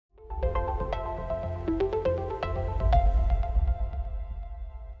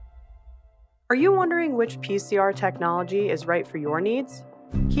Are you wondering which PCR technology is right for your needs?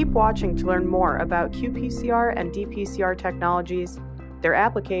 Keep watching to learn more about qPCR and dPCR technologies, their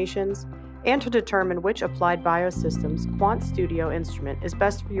applications, and to determine which Applied Biosystems QuantStudio instrument is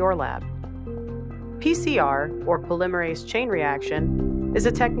best for your lab. PCR, or polymerase chain reaction, is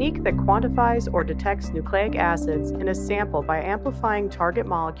a technique that quantifies or detects nucleic acids in a sample by amplifying target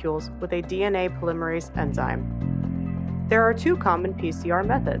molecules with a DNA polymerase enzyme. There are two common PCR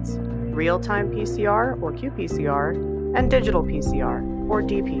methods: real-time PCR, or qPCR, and digital PCR, or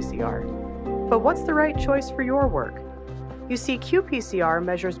dPCR. But what's the right choice for your work? You see, qPCR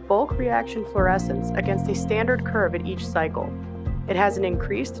measures bulk reaction fluorescence against a standard curve at each cycle. It has an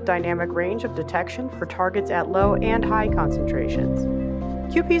increased dynamic range of detection for targets at low and high concentrations.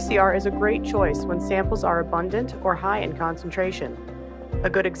 qPCR is a great choice when samples are abundant or high in concentration. A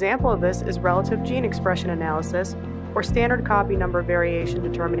good example of this is relative gene expression analysis or standard copy number variation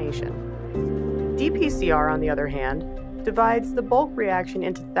determination. dPCR, on the other hand, divides the bulk reaction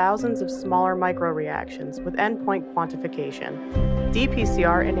into thousands of smaller microreactions with endpoint quantification.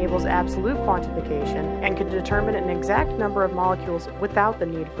 dPCR enables absolute quantification and can determine an exact number of molecules without the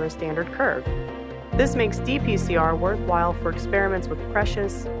need for a standard curve. This makes dPCR worthwhile for experiments with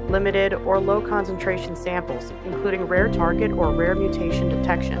precious, limited, or low concentration samples, including rare target or rare mutation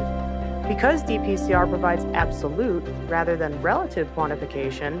detection. Because dPCR provides absolute rather than relative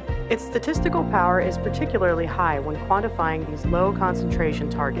quantification, its statistical power is particularly high when quantifying these low concentration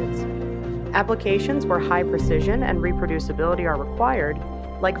targets. Applications where high precision and reproducibility are required,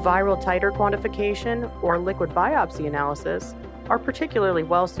 like viral titer quantification or liquid biopsy analysis, are particularly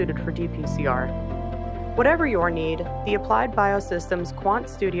well suited for dPCR. Whatever your need, the Applied Biosystems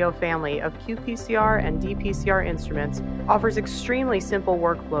QuantStudio family of qPCR and dPCR instruments offers extremely simple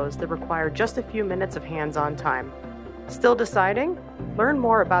workflows that require just a few minutes of hands-on time. Still deciding? Learn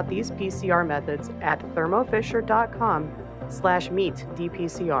more about these PCR methods at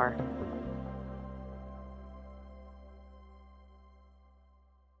thermofisher.com/meetdPCR.